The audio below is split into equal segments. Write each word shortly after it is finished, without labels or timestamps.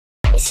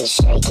space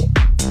and shake it.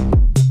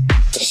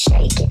 Just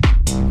shake it.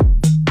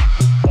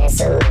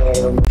 Dance a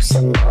little, move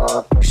some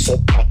more. Push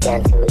it back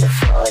down to the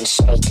floor and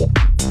shake it.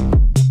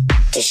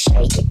 Just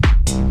shake it.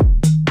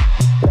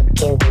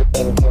 Looking deep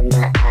into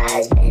my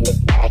eyes, bend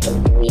it back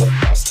and do your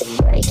best to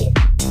break it.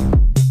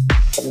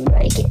 To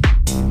break it.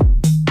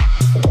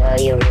 Girl,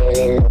 you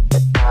really look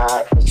the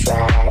part. Reach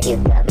right, you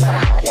got my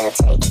heart, now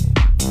take it.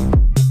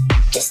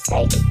 Just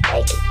take it,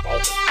 take it,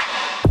 take it.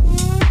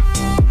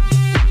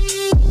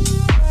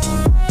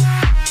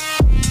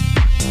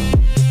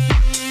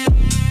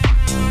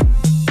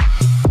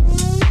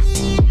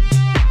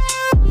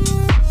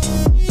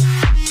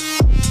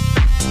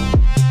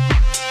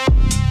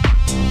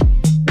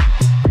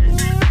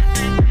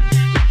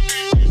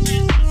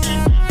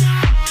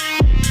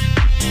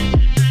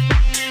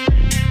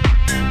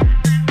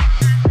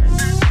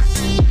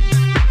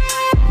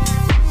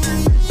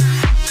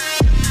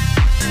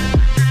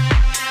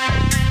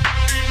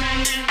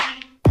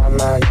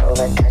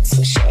 Cut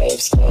some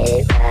shapes, get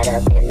it right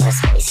up in my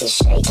space and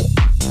shake it.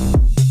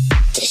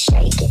 Just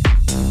shake it.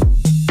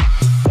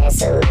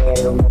 Dance a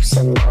little, move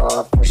some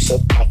more. Push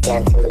it back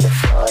down to the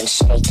floor and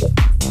shake it.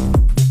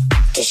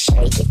 Just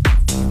shake it.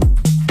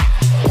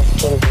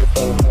 Looking deep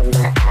into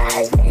my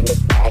eyes, bend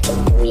it back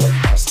and do your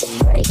best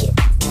to break it.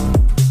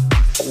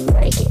 To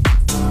break it.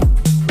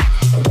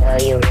 Girl,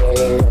 you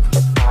really look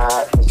the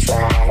part. We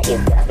tried, you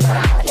got my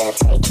heart, now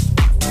take it.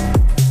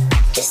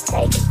 Just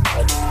take it,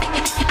 take it.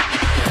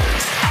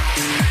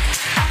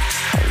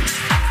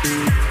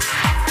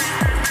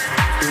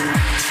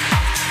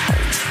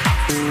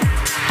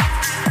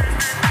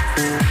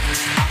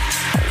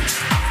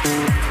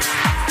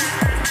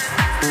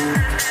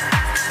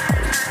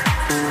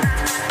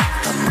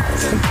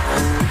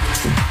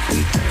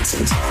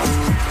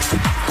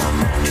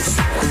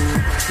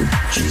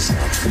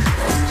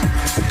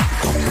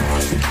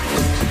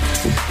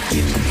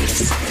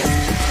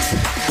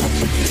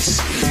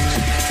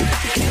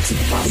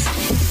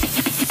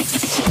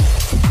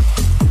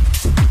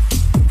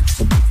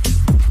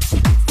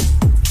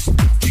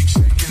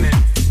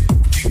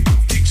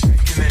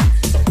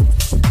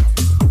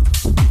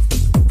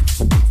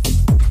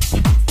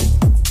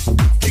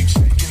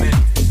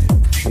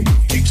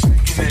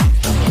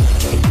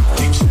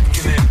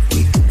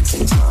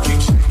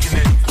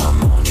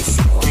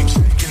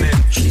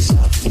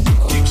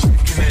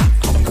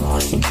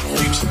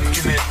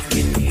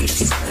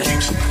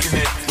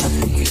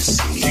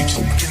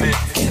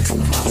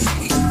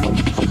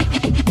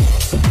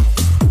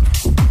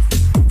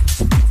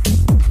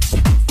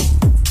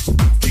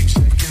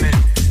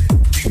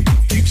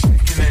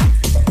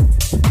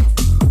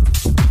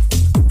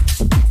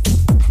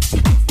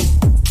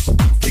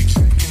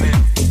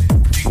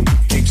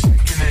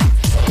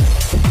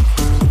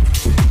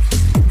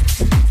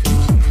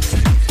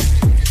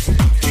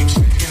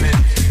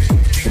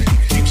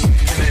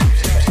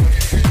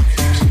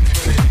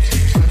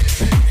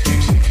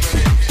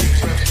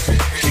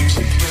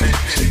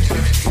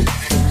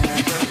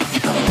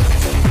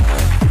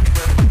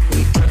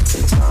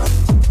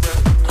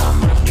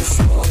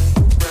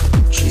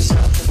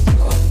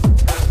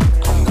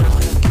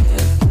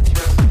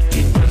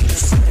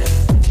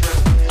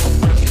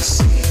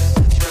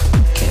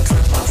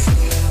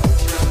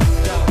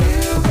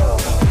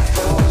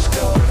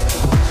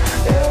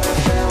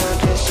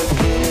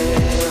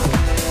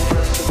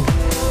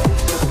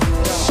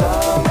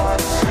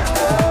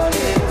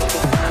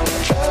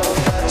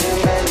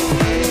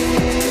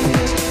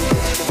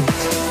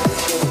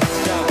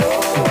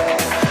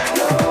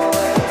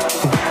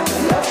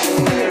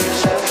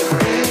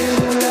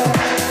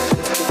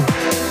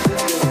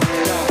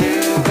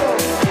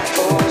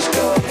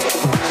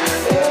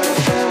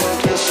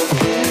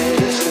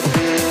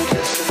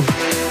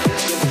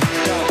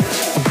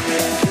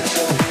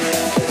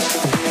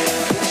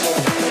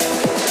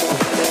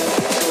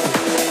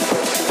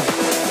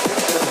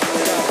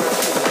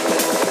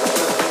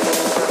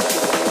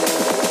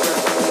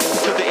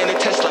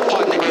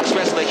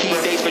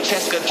 Heat day for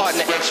Jessica,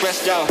 partner,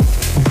 express down.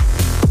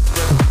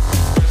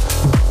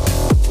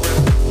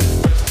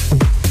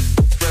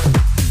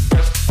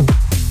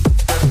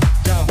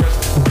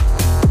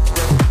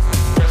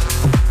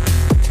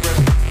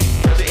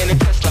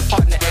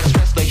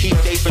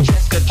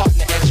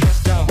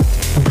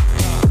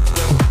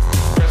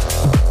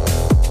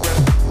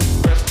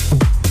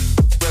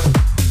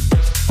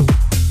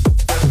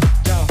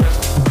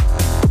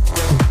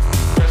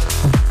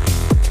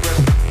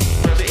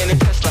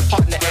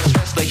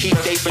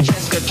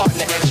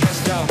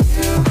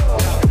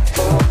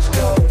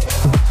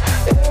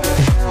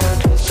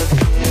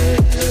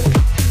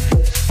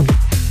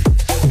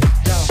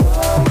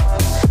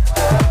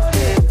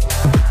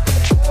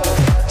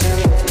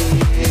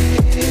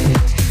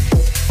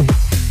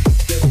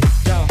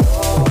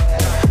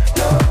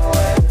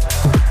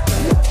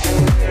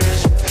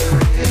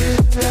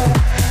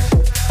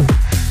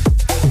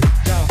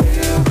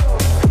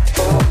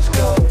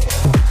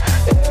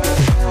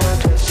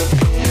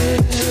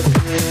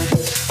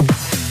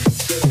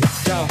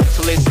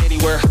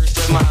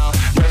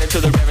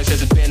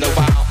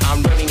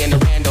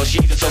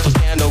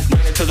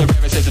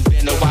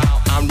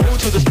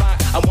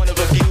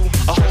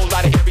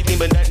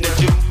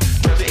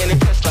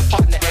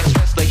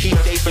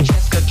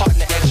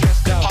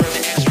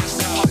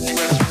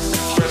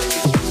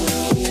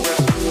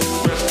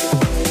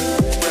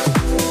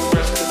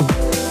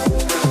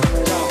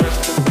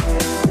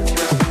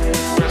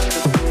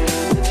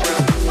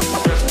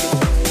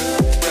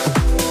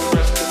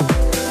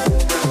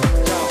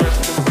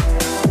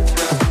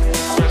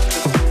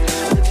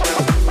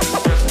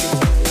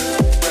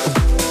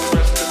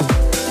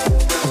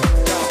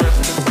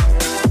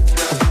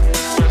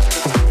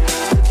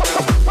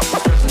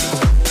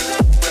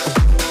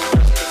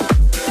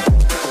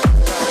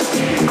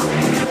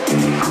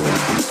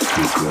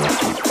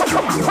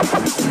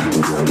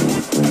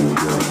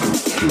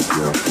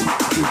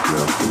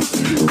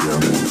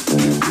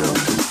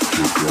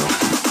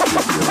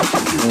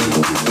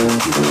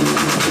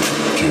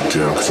 Get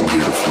down, 'cause I'm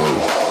here to flow.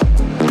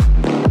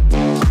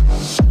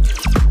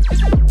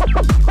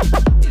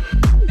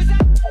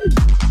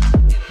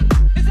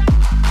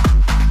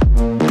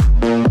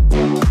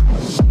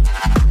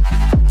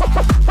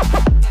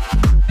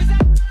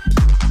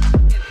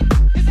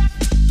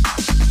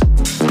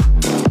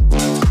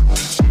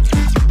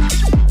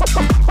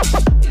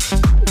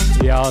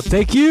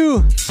 Thank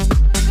you,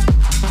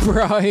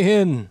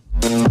 Brian.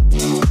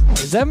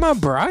 Is that my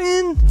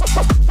Brian?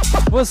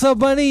 What's up,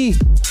 buddy?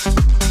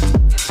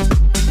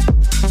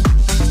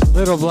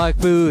 Little Black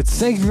Boots,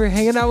 thank you for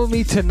hanging out with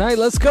me tonight.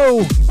 Let's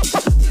go.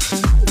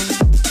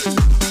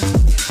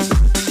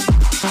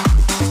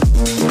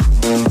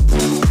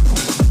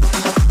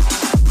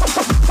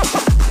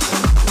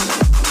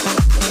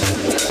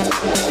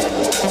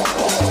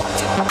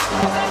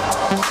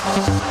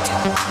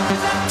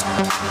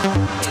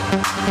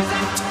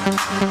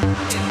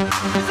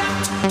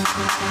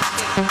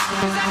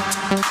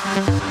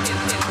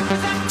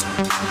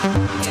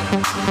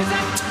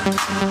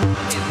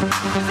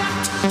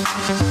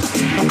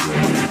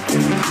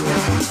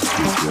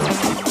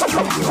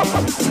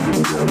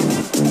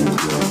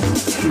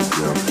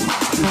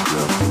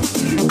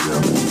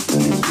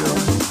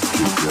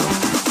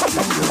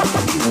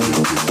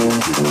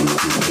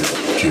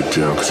 Get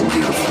down, 'cause I'm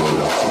here to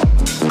flow.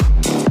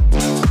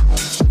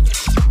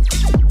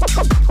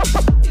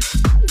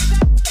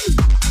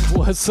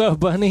 What's up,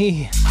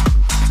 bunny?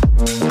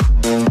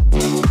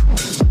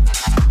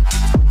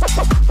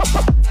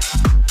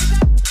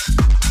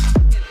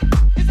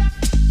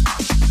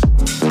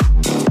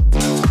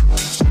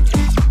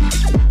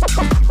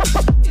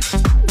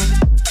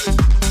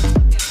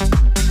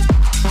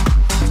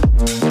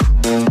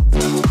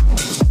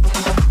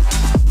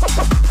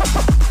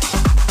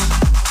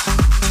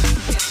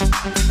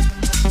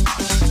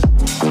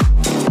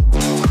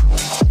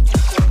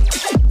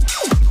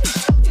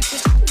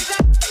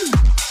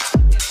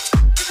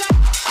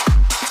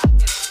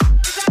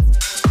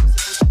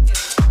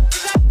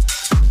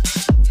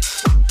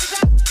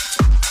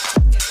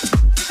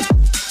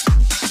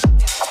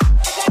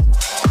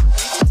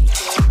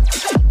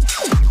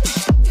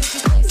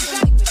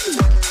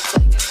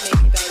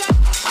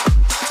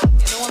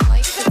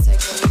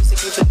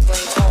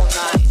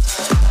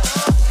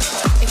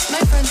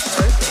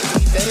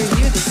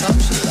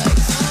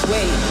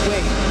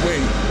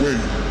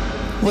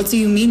 What do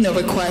you mean, no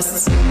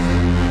requests?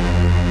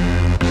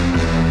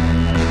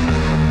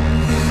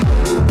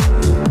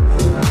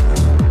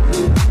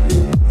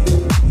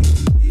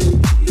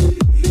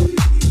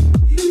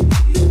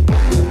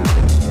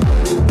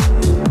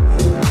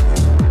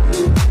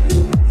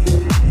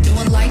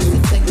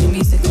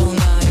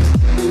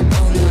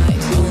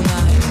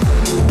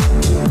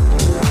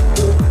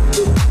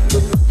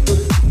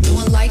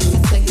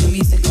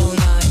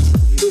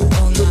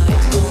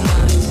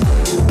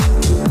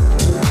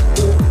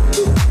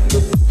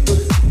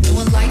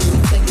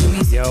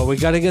 We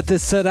gotta get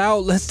this set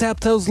out. Let's tap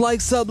those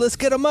likes up. Let's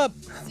get them up.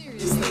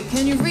 Seriously,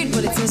 can you read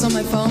what it says on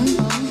my phone?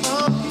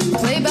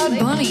 Play Bad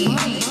Bunny.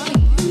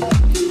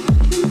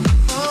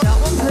 Not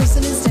one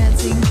person is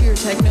dancing to your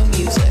techno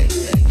music.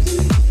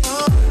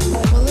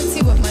 Well, let's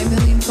see what my 1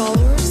 million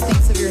followers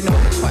thinks of your no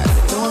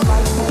request. No one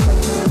likes the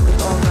techno music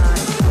all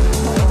night.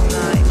 All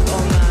night,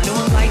 all night. No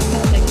one likes the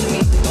techno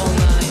music all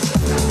night.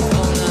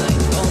 All night,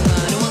 all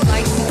night. No one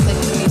likes the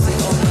techno music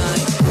all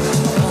night.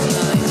 All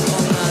night,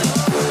 all night.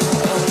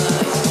 All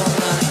night.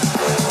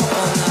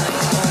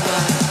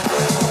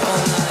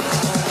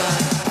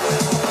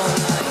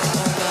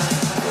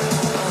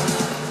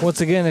 Once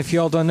again, if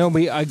y'all don't know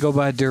me, I go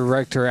by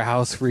Director of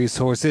House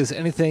Resources.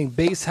 Anything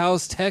bass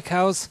house, tech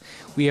house,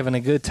 we having a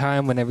good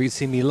time. Whenever you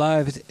see me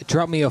live,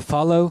 drop me a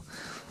follow.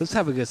 Let's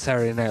have a good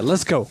Saturday night.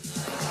 Let's go.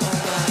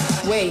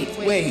 Wait.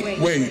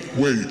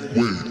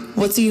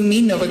 What do you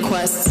mean, no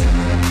requests?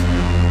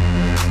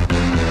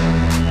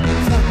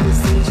 Fuck this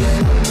DJ.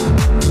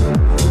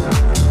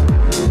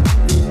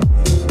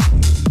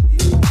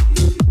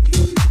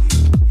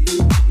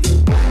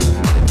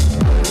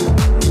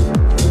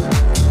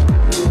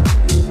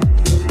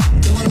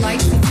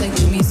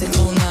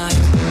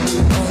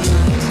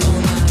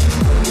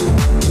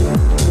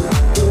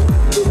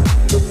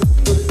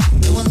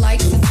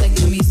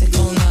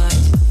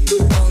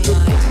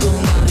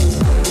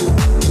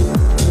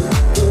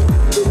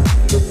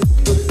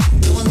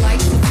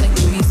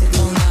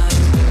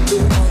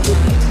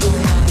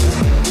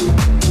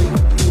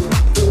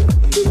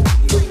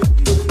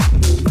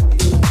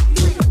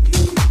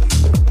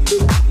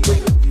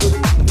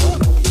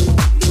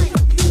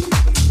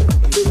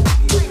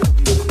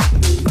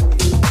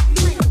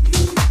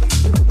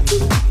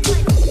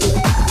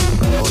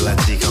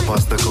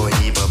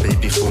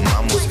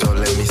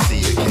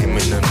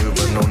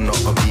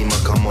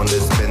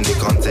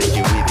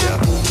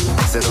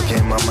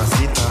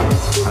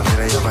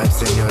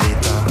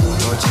 Señorita,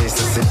 no chase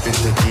a sipping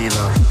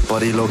tequila,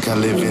 body loca,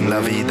 living la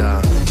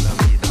vida.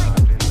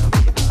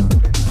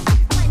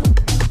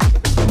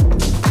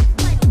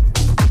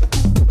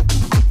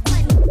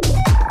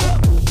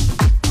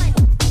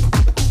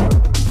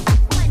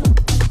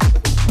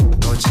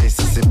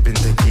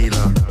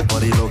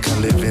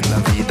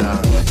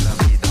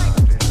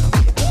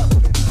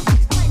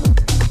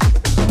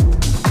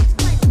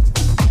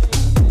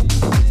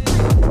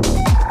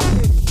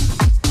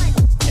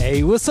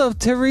 What's up,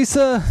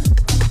 Teresa?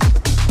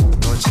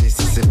 No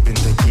chaser, sipping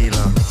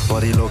tequila.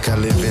 Body loca,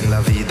 living la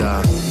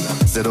vida.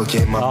 Zero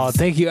came up. Oh,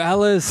 thank you,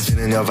 Alice.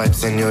 Feeling your vibe,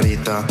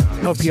 señorita.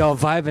 Hope y'all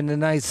vibing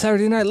tonight.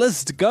 Saturday night,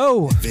 let's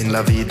go. Living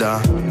la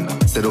vida.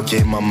 Zero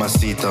came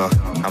mamacita.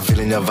 I'm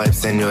feeling your vibe,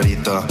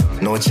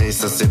 señorita. No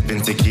chaser,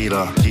 sipping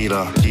tequila.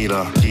 Kila,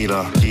 kila,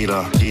 kila,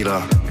 kila,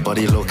 kila.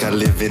 Body loca,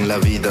 living la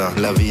vida,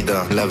 la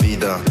vida, la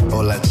vida.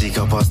 Hola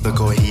chica, pasta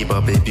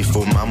cohiba. Baby,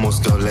 fumamos,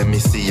 girl, let me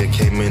see you.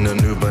 Came in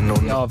an Uber, no,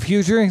 no. Y'all, if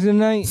you drink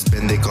tonight,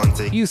 Spend it,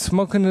 contact. you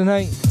smoking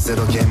tonight,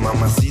 Zero came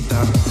mamacita.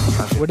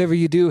 whatever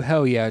you do,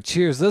 hell yeah.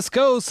 Cheers. Let's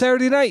go,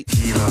 Saturday night.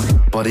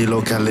 Tequila. Body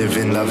loca,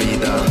 living la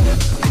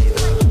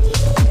vida.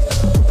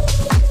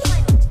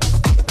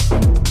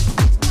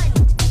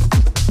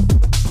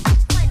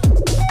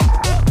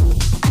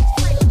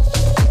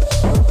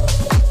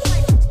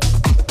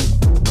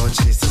 No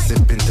chaser,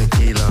 sipping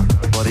tequila.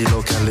 Body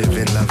loca,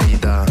 living la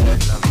vida.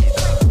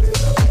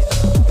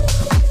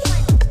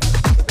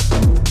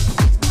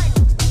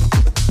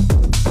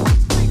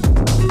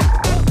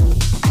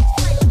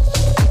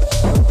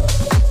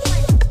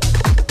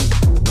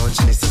 No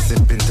chaser,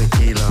 sipping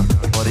tequila.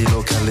 Body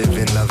loca,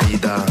 living la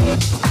vida.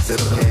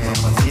 Zero que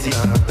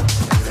mamacita.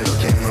 Zero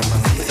que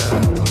mamacita.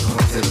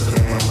 Zero que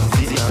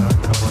mamacita.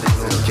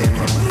 Zero que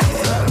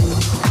mamacita.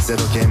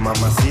 Zero que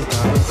mamacita.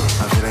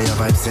 I'm feeling your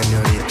vibe,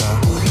 señorita.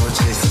 No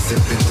chaser,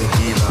 sipping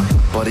tequila.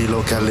 Body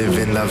loca,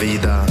 living la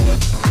vida.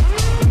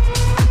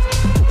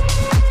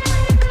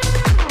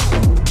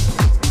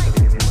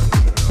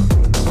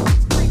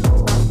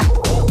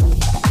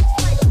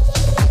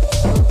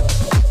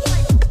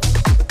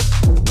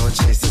 No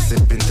chaser,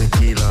 sipping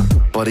tequila.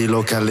 Body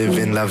loca,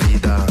 living la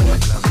vida.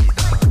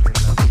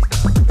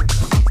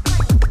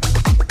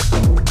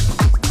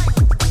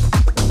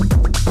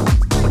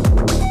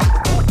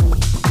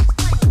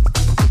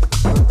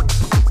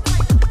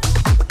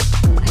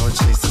 No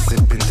chaser,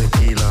 sipping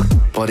tequila.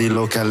 Body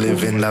loca,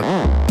 living la.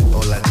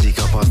 Hola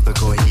chica, pasta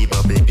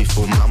cohiba. Baby,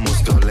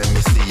 fumamos, girl, let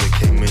me see you.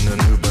 Came in an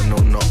Uber, no,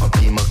 not a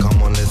Beamer.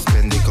 Come on, let's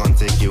spend it, can't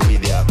take you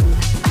with ya.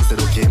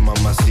 Zero que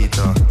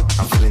mamacita.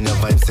 I'm feeling your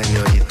vibe,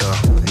 señorita.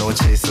 No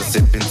chaser,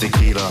 sipping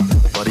tequila.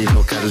 Body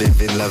loca,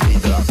 living la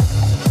vida.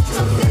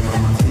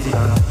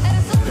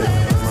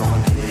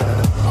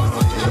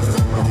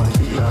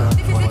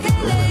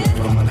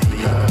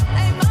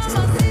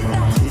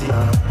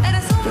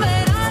 Eres un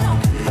verano,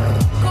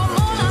 como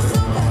un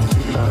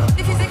azúcar,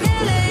 difícil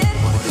que leer.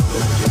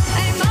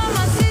 Ay,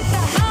 mamacita,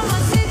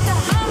 mamacita,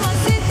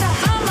 mamacita,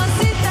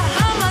 mamacita,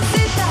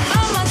 mamacita,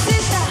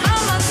 mamacita,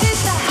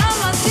 mamacita,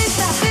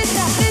 mamacita,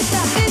 cita,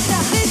 cita, cita,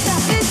 cita,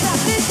 cita,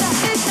 cita,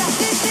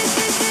 cita,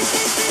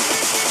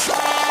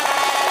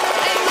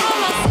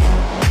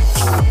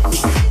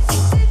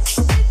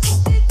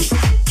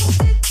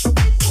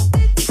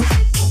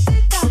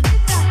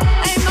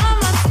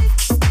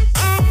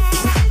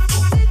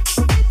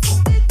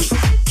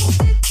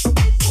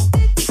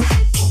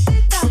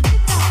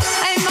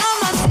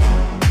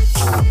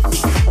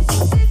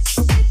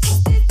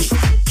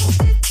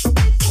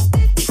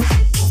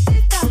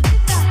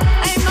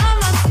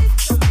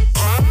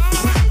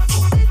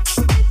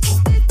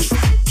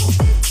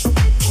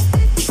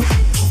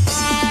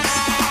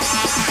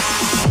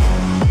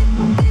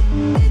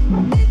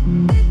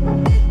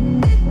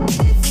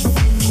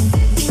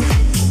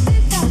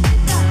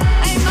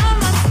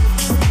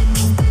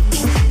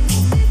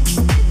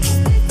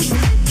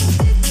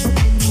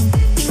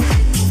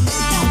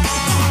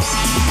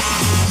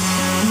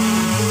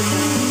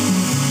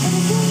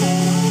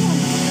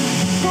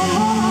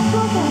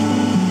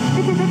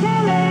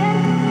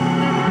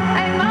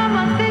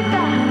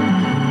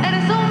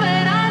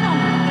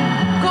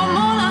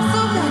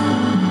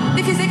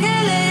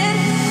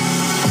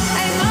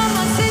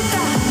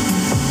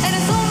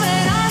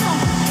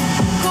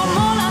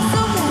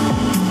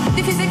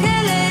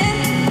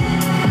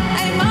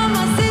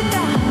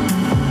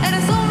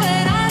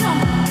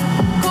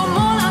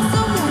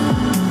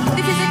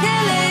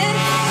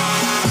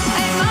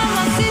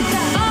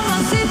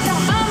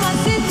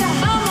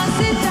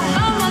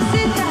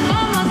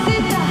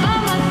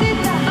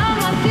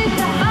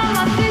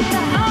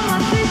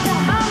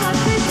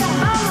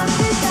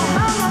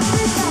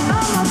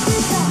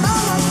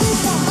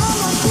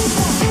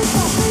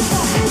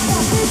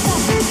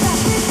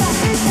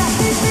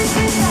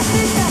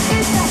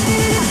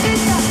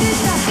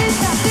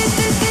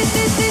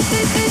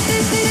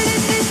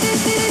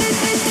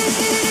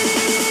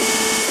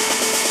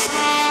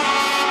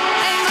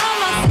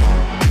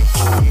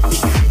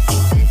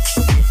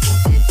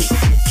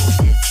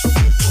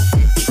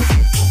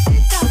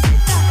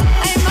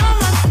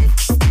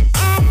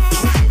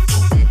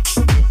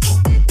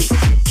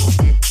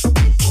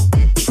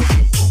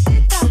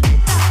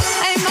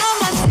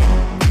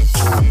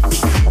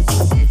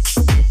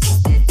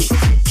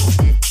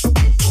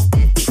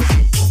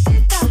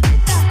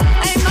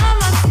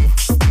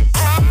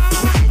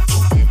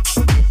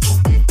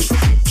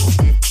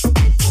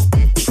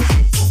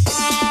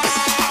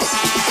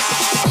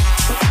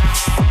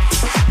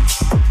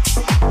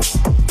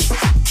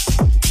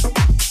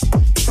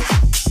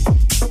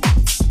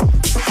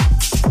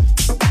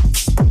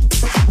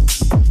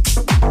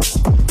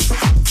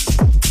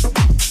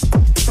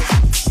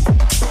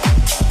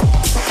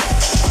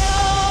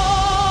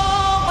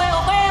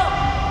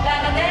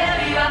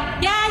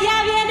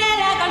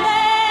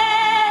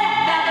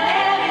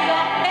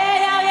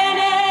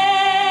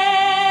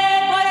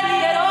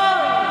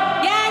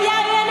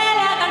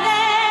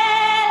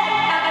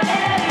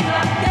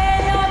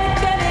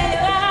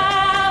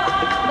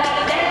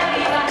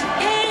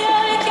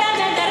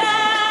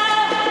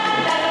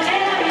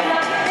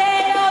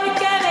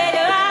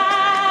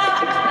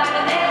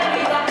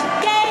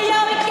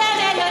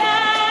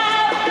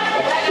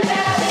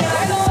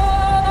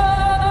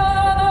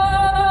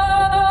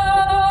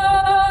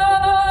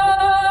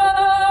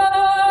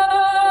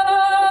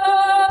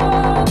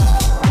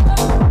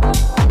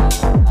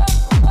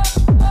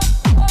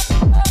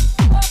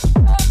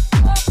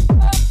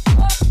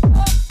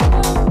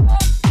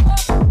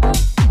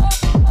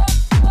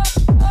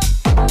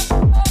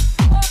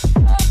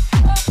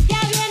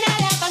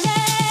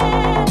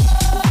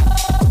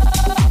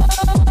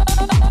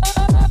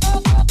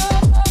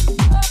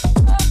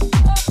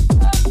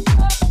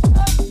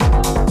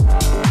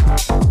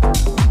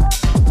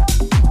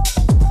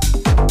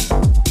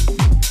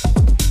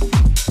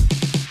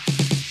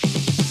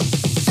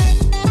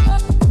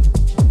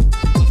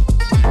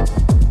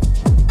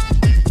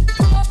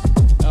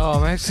 Oh,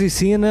 I'm actually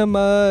seeing them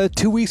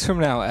 2 weeks from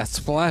now at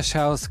Splash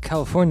House,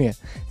 California.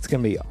 It's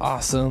gonna be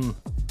awesome.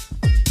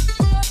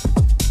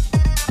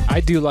 I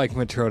do like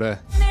Matroda.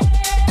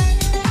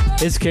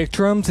 His kick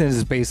drums and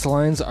his bass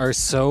lines are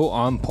so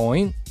on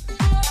point.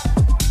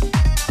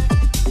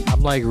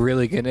 I'm like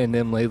really getting into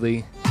him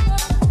lately.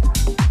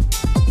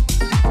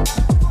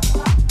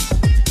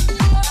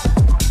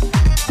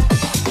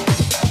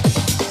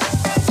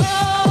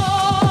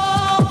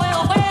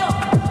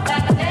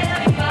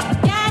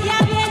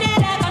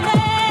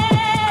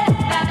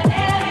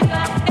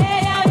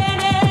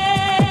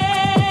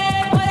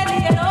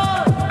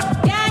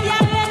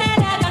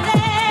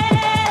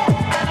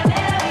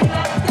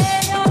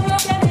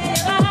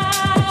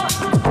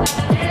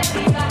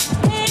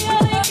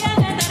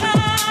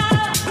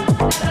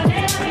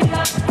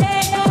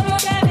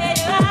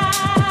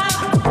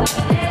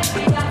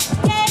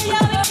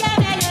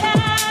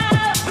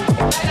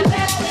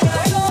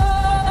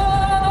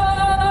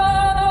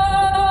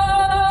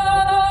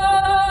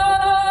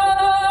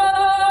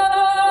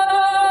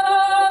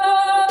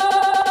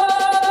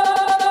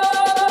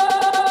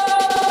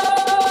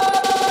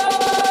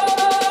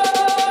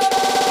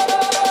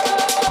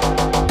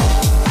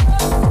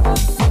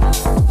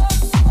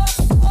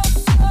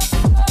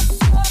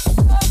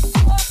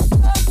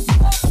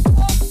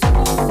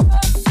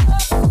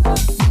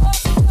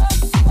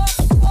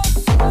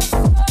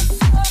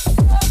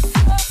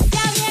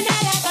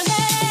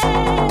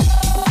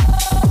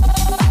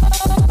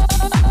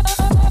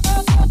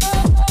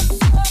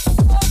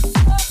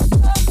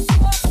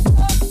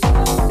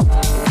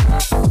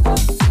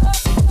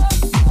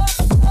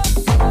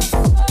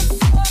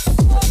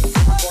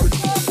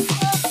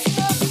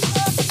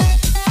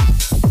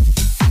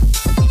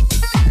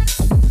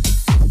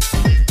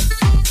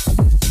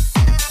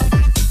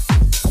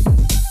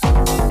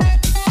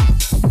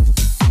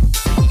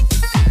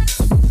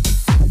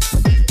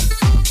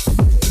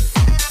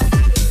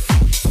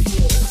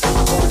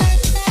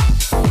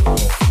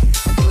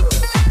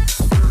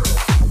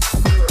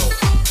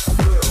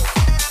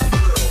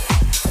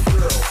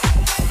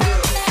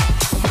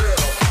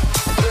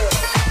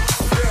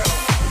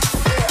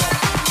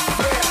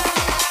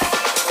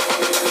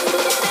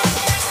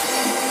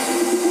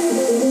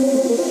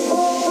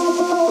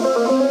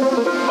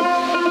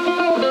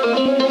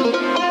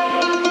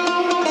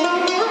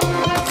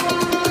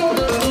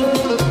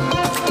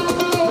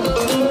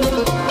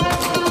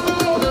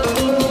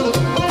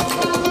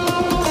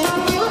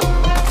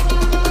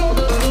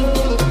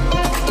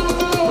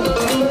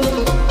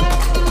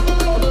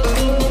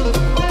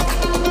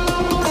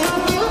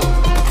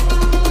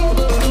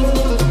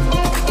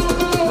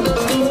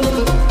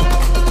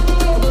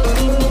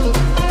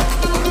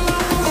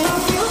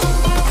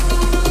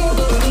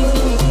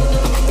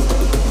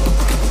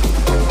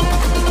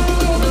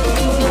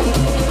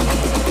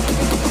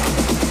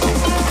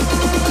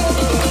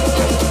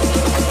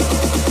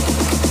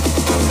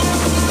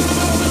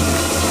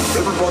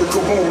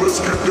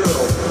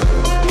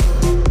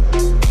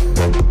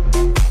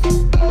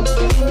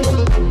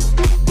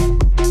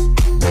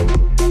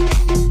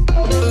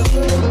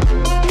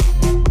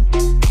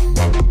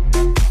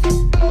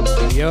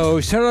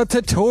 Shout out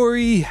to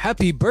Tori.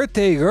 Happy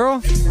birthday,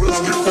 girl.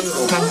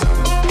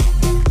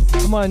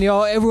 Come on,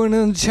 y'all. Everyone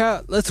in the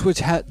chat, let's wish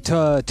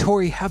to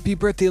Tori happy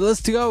birthday. Let's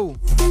go.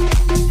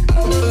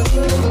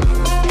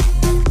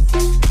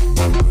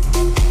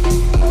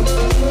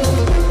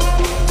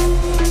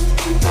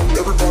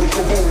 Everybody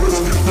come on, let's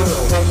get down.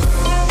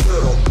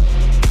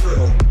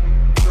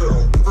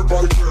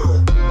 Everybody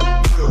down.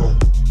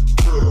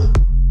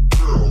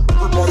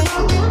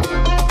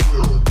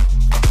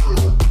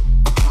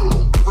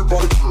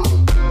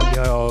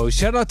 Yo,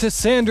 shout out to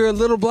Sandra,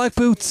 Little Black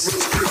Boots.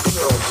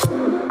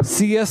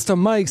 Siesta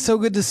Mike, so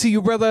good to see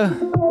you, brother.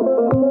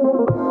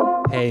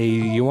 Hey,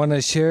 you want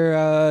to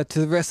share to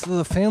the rest of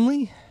the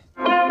family?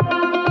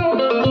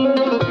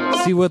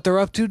 See what they're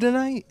up to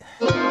tonight?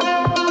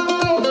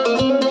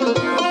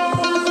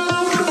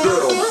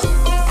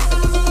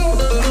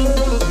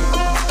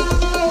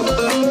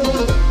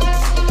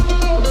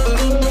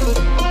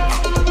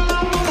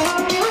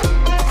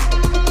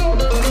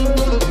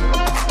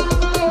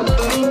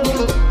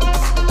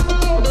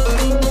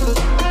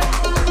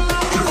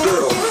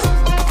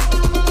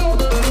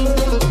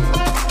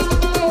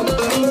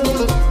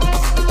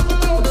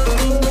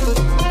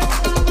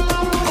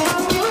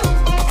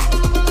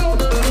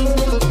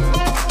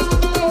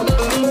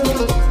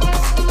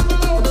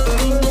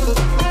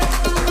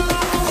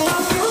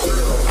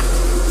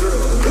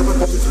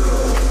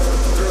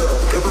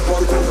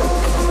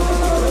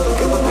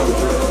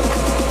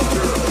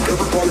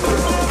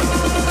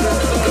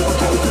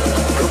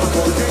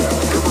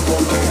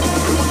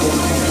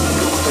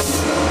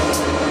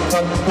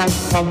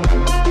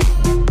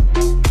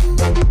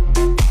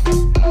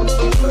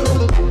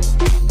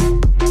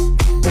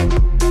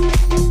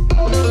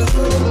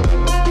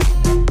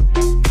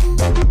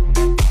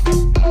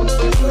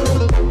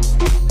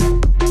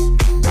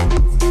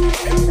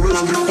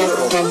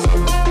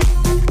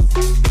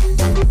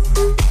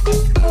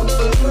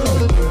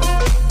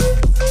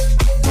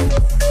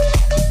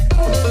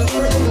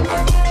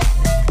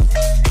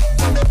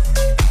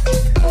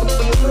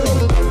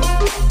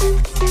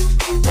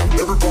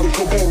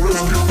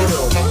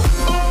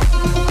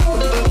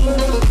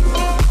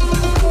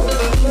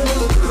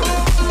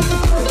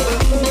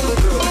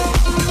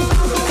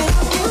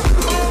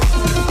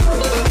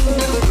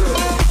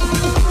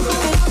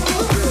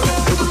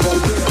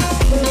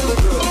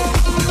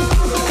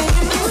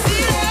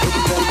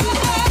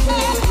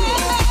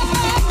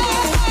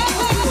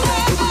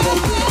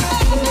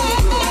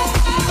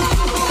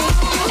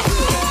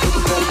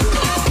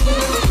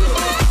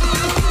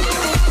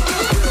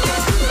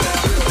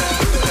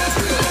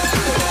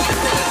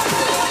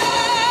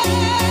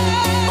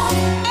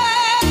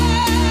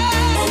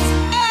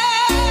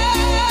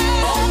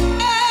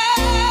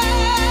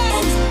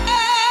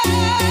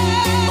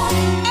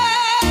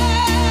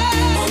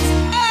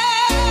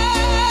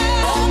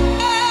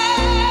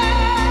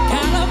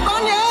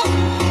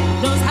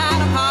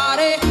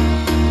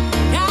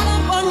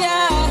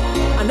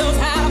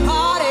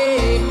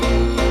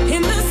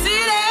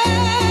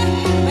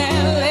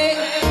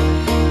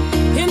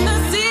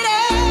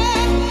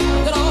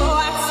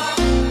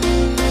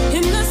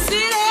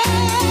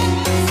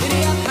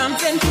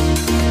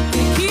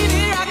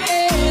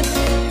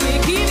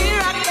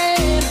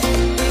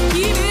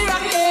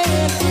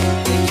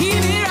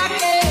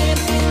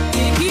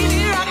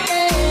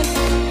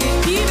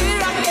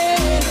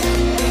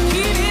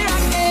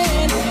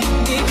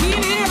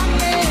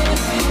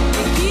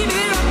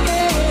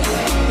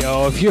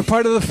 If you're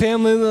part of the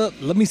family,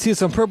 let me see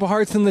some purple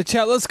hearts in the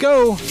chat. Let's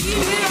go.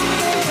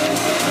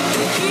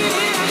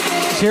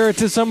 Share it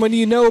to someone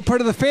you know,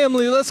 part of the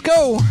family. Let's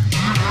go.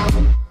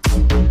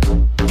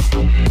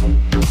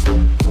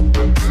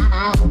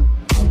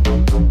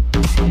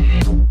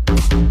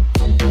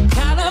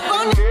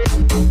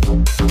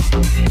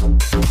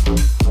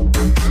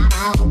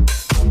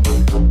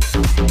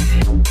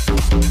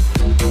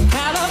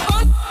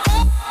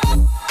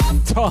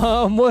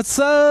 Tom, what's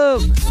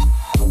up?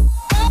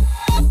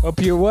 Hope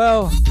you're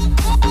well.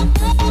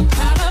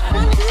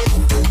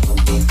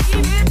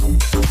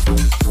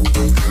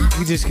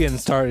 We just getting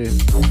started.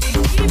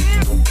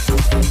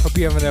 Hope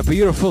you're having a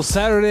beautiful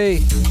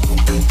Saturday.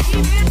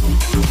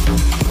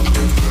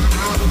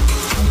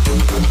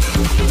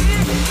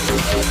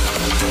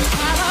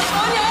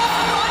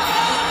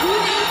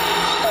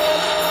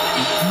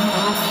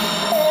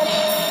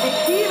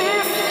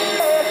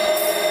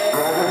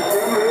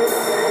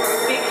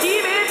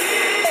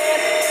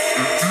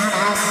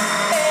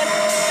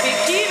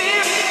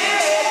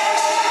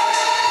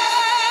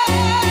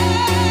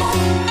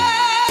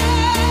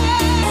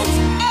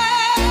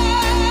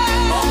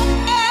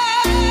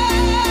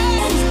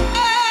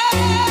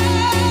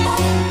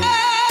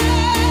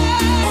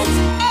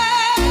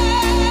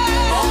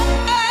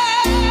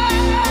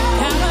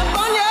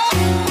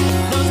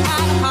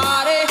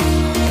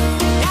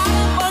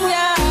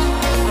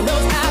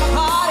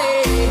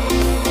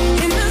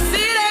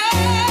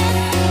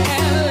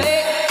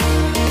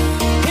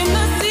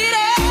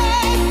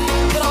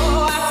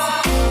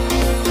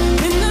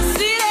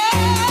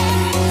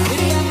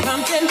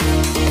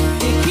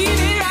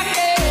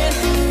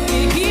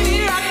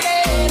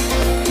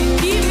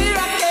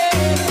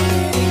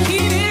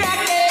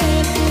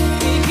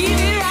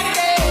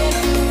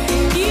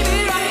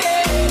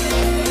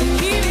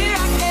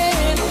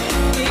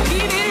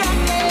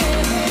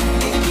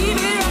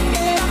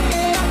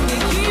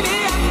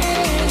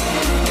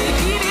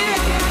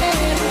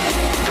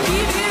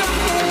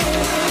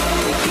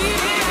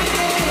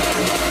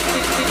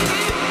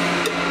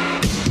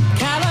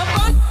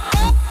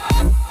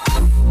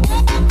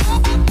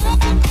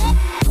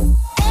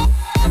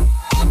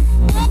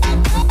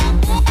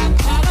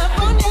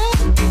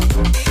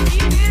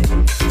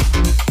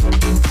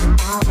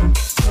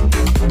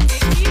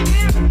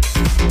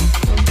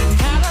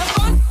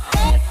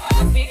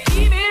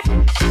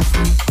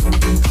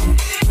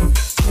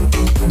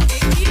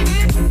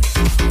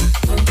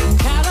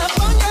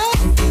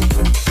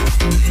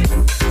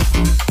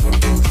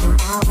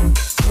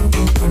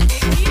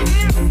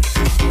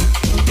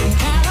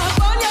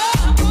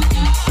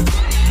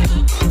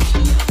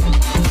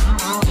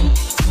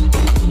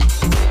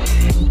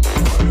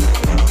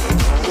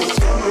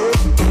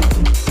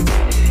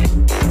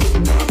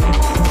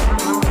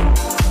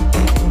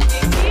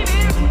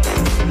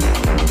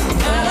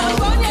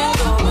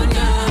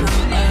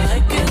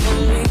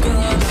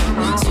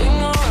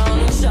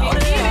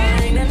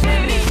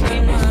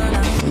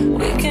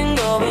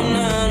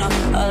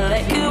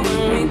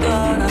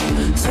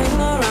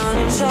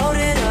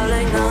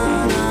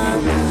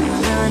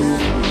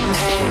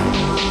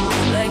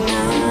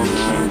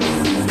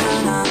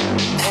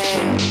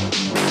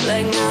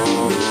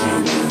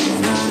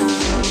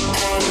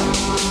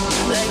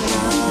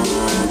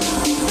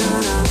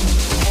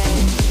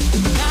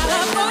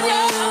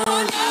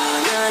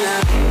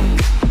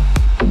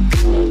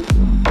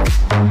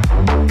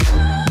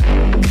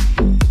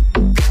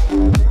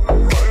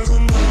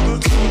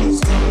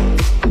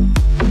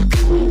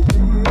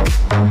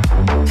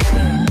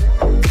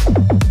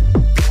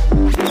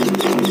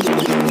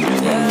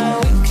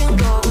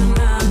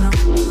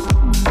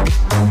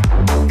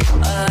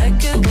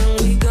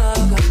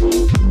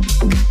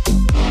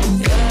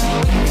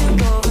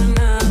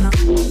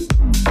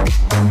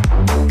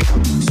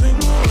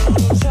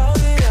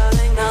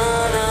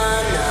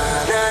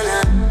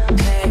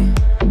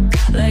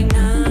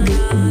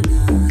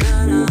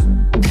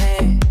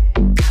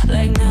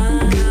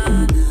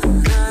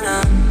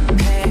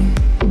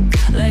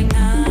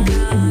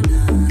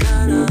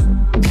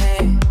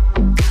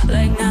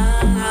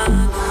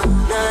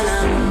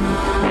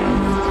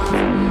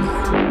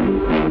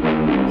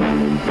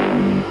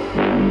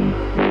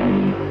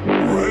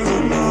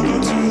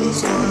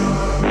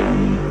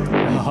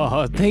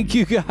 Thank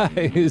you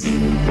guys.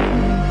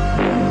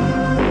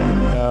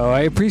 Oh,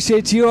 I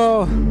appreciate you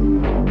all.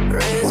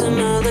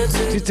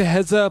 Just a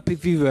heads up,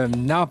 if you have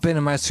not been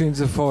in my streams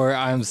before,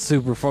 I'm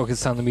super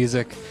focused on the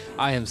music.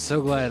 I am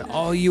so glad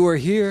all you are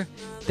here.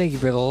 Thank you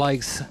for the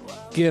likes,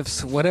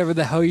 gifts, whatever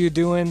the hell you're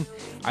doing.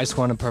 I just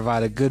want to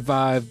provide a good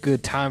vibe,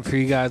 good time for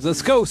you guys.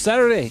 Let's go,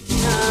 Saturday.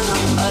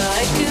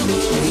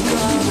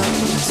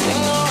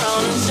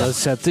 Let's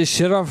set this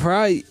shit off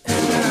right.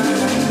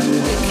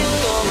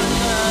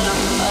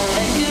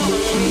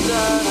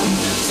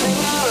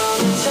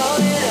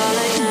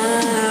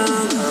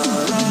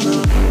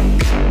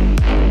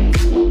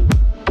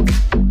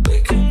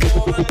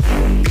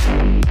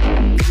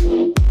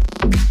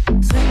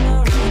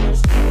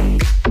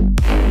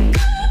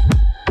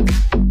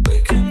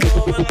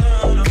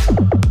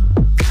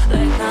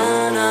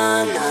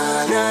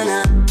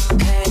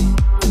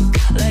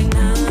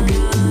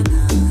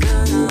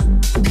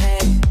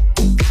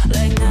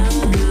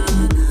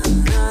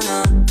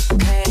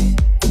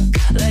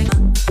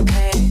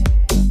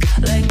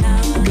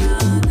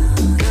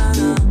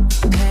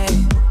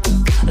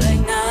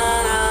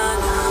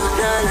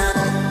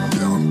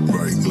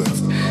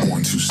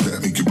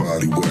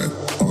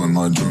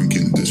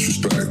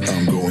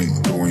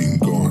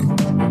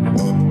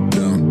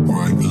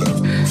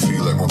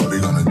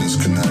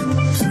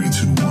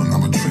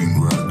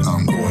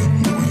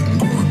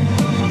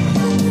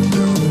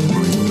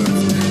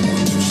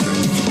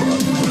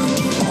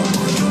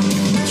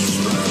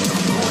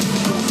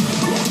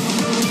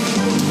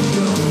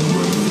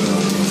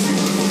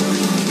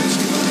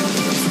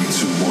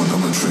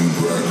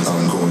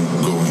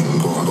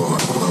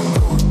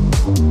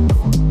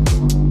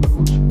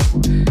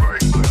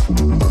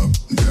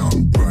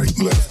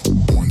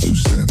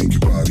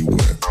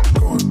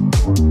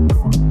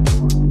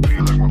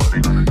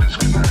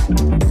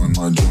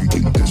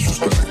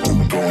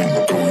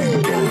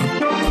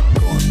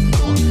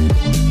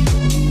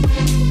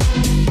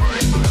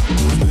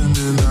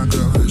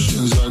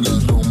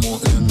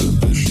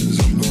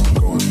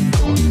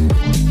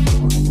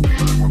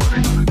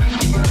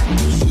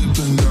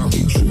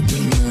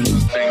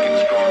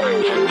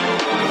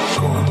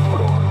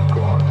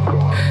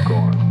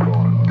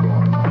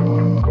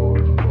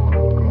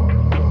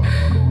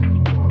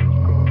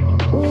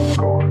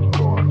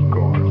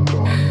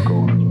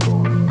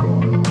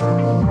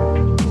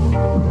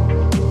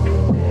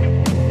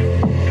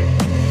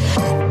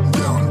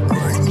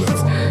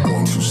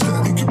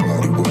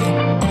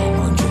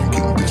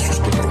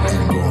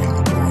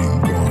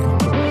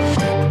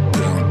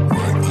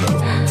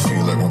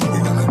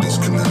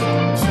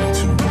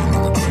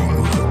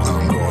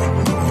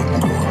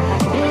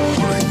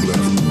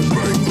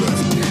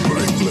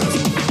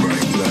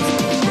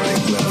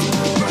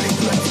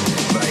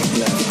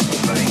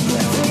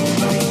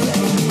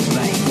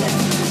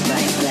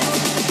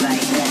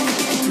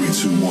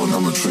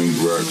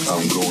 disrespect.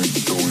 I'm going.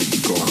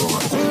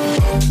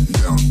 Up,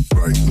 down,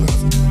 right,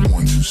 left.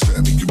 1, 2,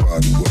 step, make your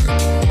body wet.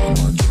 On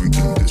my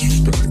drinking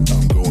disrespect.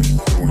 I'm going.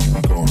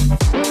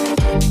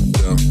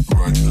 Down,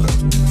 right,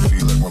 left.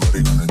 Feel like my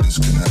body gonna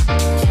disconnect.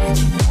 3,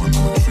 2, 1,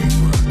 I'm a train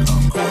wreck.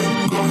 I'm going.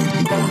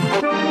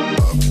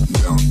 Up,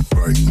 down,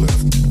 right,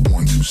 left.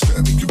 1, 2,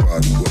 step, make your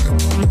body wet.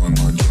 On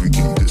my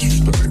drinking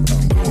disrespect.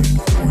 I'm going.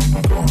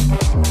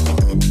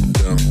 Up,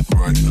 down,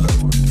 right,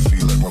 left.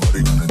 Feel like my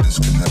body gonna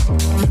disconnect.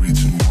 3,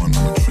 2, 1,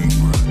 I'm a train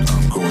wreck.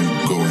 I'm going.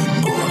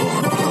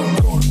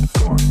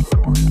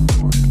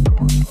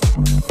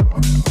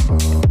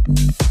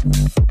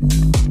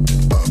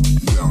 Up,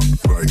 down,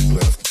 right,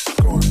 left,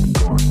 going.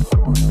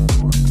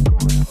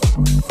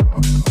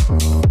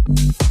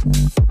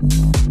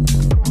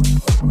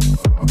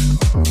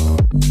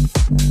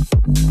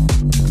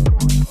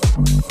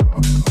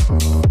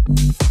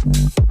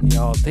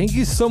 Y'all, thank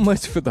you so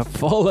much for the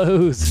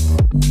follows.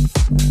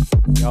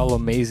 Y'all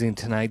amazing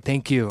tonight.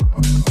 Thank you.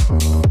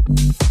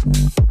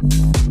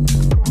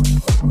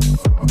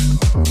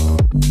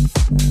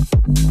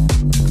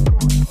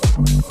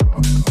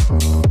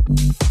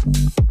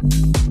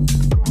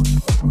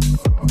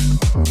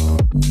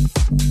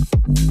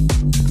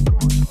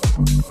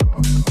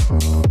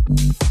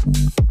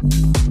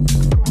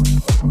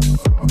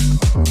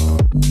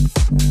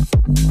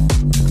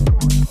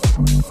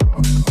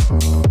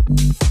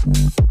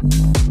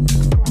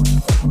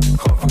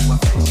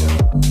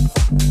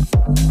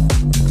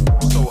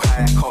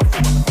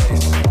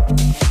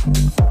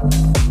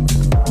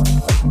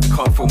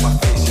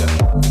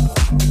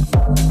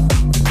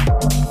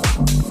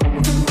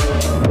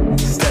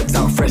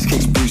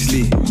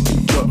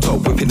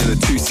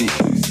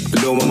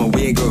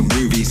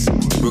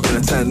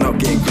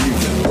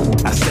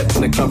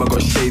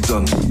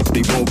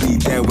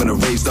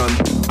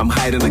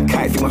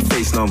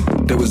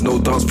 There was no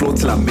dance floor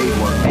till I made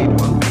one.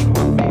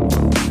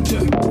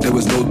 There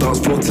was no dance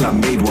floor till I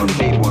made one.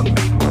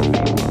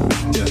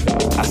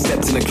 I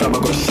stepped in the club, I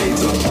got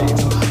shades on.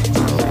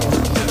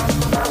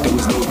 There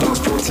was no dance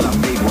floor till I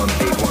made one.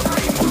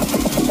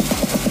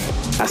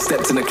 I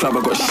stepped in the club,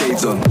 I got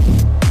shades on.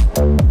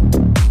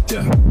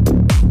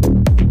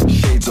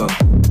 Shades on.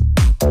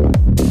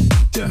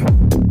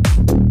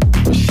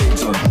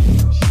 Shades on.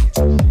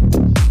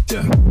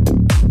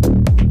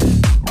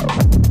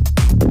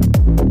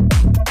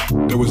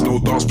 There was no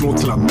dance floor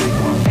till I made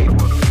one.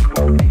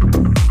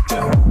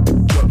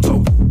 Drop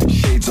top,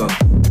 shades on.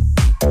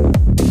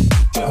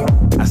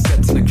 I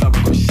stepped in the club, I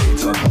got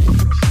shades on.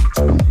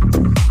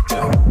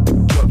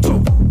 Drop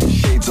top,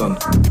 shades on.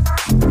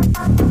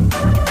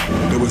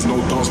 There was no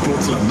dance floor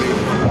till I made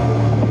one.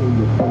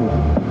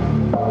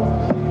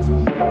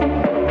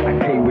 I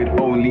came with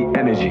only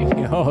energy.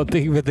 Yo,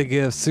 thank you for the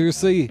gift.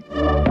 Seriously.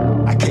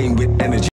 I came with energy.